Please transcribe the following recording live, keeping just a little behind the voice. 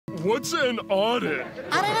What's an audit?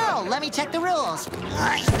 I don't know. Let me check the rules.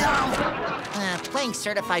 Playing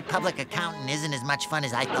certified public accountant isn't as much fun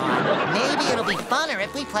as I thought. Maybe it'll be funner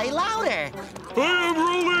if we play louder. I am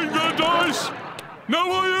rolling the dice.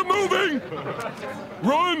 Now I am moving.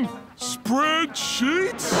 Run,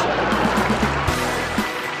 spreadsheets.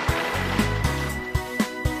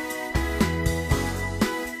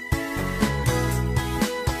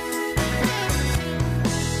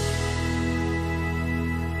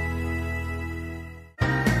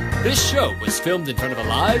 This show was filmed in front of a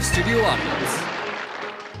live studio audience.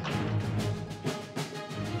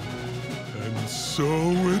 And so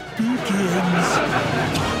it begins.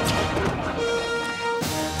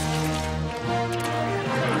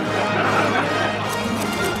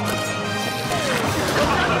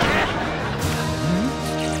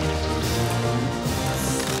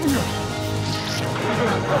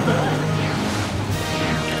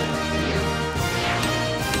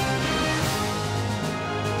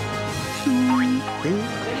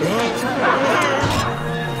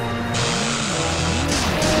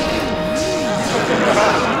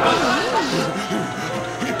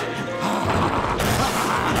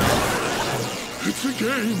 It's a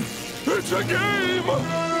game! It's a game!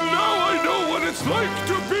 Now I know what it's like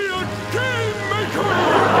to be a game maker!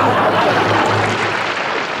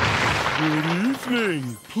 Good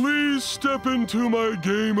evening. Please step into my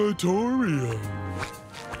gameatorium.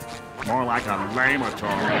 More like a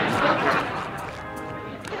lamatorium.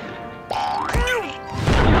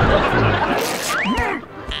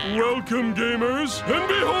 Welcome, gamers, and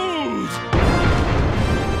behold!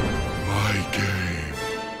 My game.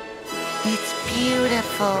 It's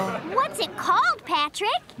beautiful. What's it called, Patrick?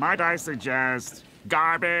 Might I suggest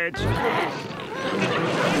garbage?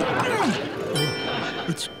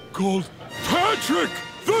 It's called Patrick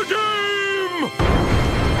the Game!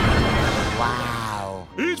 Wow.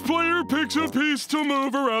 Each player picks a piece to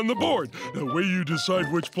move around the board. The way you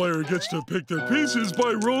decide which player gets to pick their piece is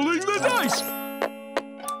by rolling the dice.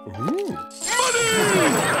 Ooh. Money!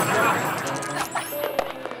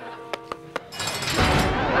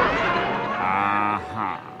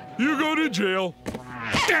 You go to jail.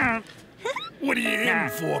 What are you in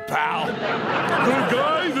for, pal? The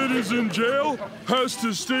guy that is in jail has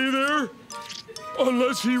to stay there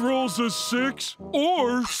unless he rolls a 6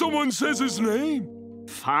 or someone says his name.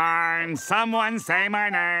 Fine, someone say my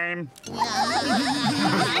name.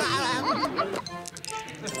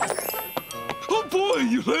 Oh boy,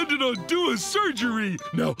 you landed on do a surgery.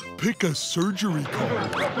 Now pick a surgery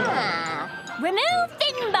card. Remove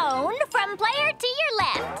thin bone from player to your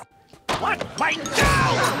left. What? Wait, no!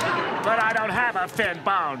 But I don't have a thin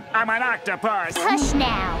bone. I'm an octopus. Hush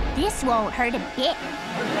now. This won't hurt a bit.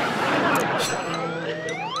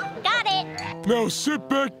 Got it. Now sit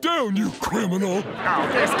back down, you criminal. Oh,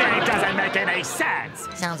 this game doesn't make any sense.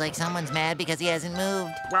 Sounds like someone's mad because he hasn't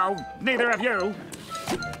moved. Well, neither of you.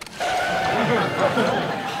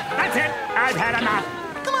 That's it. I've had enough.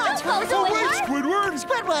 Come on, Squidward. Wait, Squidward!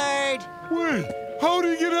 Squidward! Wait, how'd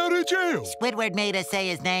he get out of jail? Squidward made us say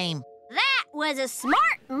his name. That was a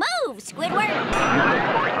smart move, Squidward.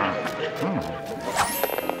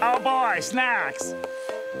 Oh boy, snacks.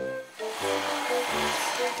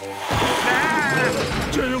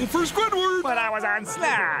 Jail for Squidward! But I was on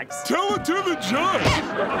snacks. Tell it to the judge!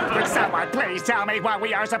 Would someone please tell me what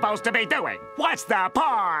we are supposed to be doing? What's the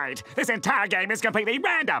point? This entire game is completely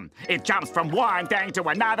random. It jumps from one thing to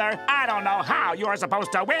another. I don't know how you're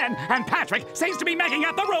supposed to win, and Patrick seems to be making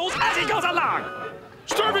up the rules as he goes along.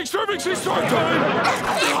 Starving, see start time!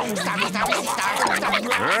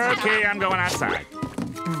 Okay, I'm going outside.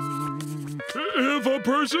 If a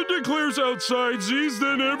person declares outsidezies,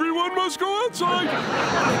 then everyone must go outside.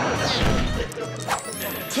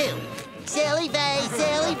 2. Silly face,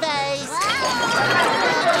 silly face.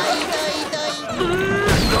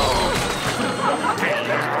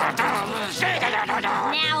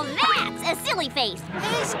 Now that's a silly face.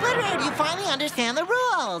 Hey, Squidward, you finally understand the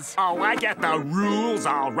rules. Oh, I get the rules,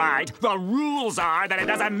 all right. The rules are that it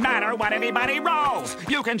doesn't matter what anybody rolls.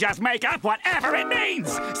 You can just make up whatever it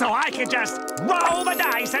means. So I can just roll the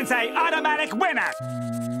dice and say automatic winner.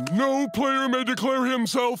 No player may declare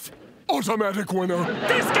himself automatic winner.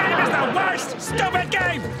 This game is the worst stupid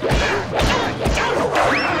game.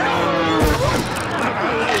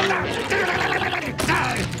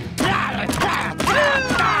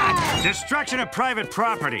 Destruction of private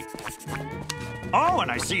property. Oh,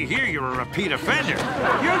 and I see here you're a repeat offender.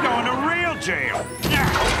 You're going to real jail.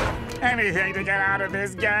 Anything to get out of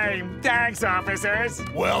this game. Thanks, officers.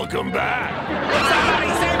 Welcome back. Somebody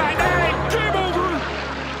say my name. Game over.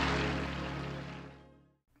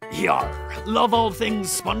 Yar, love all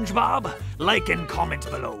things SpongeBob? Like and comment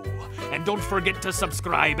below. And don't forget to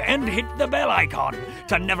subscribe and hit the bell icon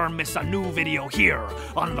to never miss a new video here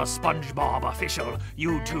on the SpongeBob Official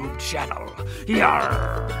YouTube channel.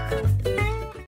 Yar!